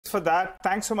for that.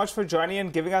 Thanks so much for joining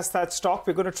and giving us that stock.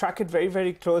 We're going to track it very,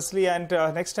 very closely. And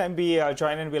next time we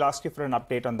join in, we'll ask you for an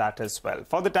update on that as well.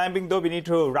 For the time being, though, we need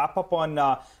to wrap up on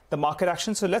the market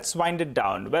action. So let's wind it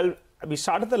down. Well, we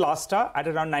started the last hour at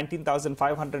around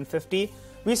 19,550.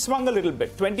 We swung a little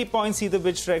bit, 20 points either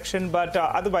which direction, but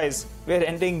otherwise we're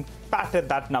ending pat at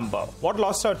that number. What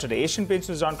lost out today? Asian Paints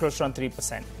was down close to around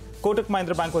 3%. Kotak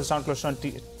Mahindra Bank was down close to around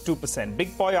 2%.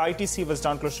 Big Boy ITC was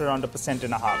down close to around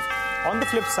 1.5%. On the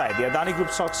flip side, the Adani Group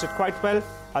stocks did quite well.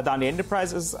 Adani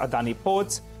Enterprises, Adani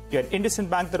Ports. You had IndusInd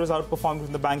Bank that was outperformed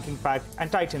from the banking pack,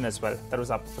 and Titan as well, that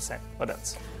was up 1%. What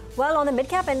else? Well, on the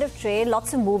mid-cap end of trade,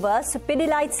 lots of movers. So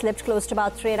Pidilite slipped close to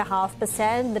about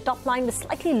 3.5%. The top line was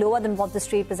slightly lower than what the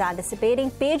street was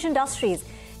anticipating. Page Industries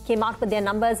came out with their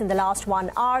numbers in the last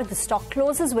 1 hour. The stock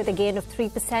closes with a gain of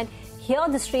 3%. Here,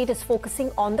 the street is focusing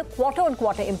on the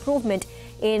quarter-on-quarter improvement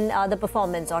in the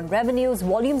performance. On revenues,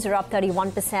 volumes are up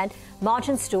 31%.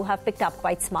 Margins, too, have picked up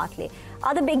quite smartly.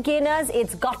 Other big gainers,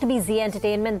 it's got to be Zee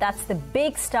Entertainment. That's the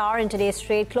big star in today's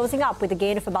trade, closing up with a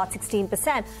gain of about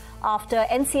 16% after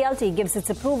NCLT gives its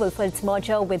approval for its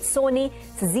merger with Sony.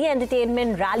 So Zee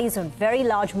Entertainment rallies on very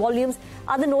large volumes.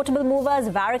 Other notable movers,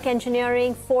 Varroc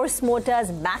Engineering, Force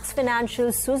Motors, Max Financial,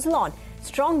 Suzlon.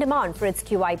 Strong demand for its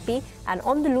QIP. And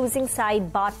on the losing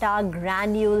side, Bata,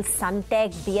 Granules,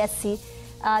 Suntech, BSC.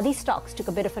 These stocks took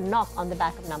a bit of a knock on the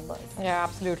back of numbers. Yeah,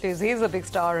 absolutely. Zee is a big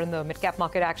star in the mid-cap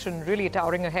market action, really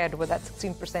towering ahead with that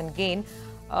 16% gain.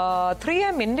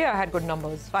 3M India had good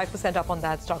numbers, 5% up on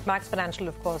that stock. Max Financial,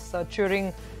 of course,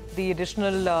 cheering the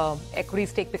additional equity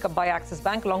stake pickup by Axis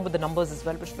Bank, along with the numbers as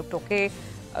well, which looked okay.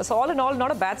 So all in all,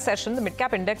 not a bad session. The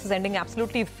mid-cap index is ending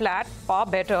absolutely flat, far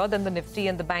better than the Nifty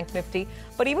and the Bank Nifty.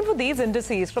 But even for these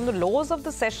indices, from the lows of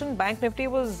the session, Bank Nifty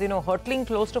was, hurtling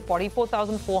close to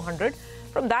 44,400.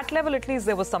 From that level, at least,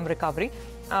 there was some recovery.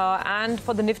 And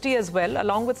for the Nifty as well,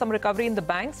 along with some recovery in the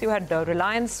banks, you had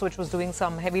Reliance, which was doing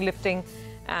some heavy lifting,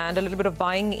 and a little bit of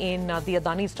buying in the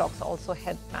Adani stocks also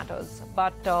helped matters.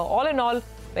 But all in all,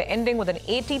 we're ending with an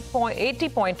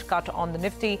 80-point cut on the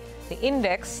Nifty. The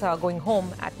index going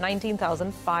home at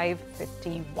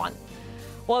 19,551.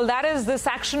 Well, that is this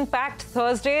action-packed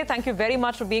Thursday. Thank you very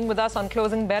much for being with us on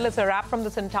Closing Bell. It's a wrap from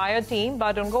this entire team,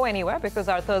 but don't go anywhere because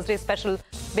our Thursday special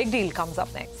Big Deal comes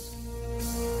up next.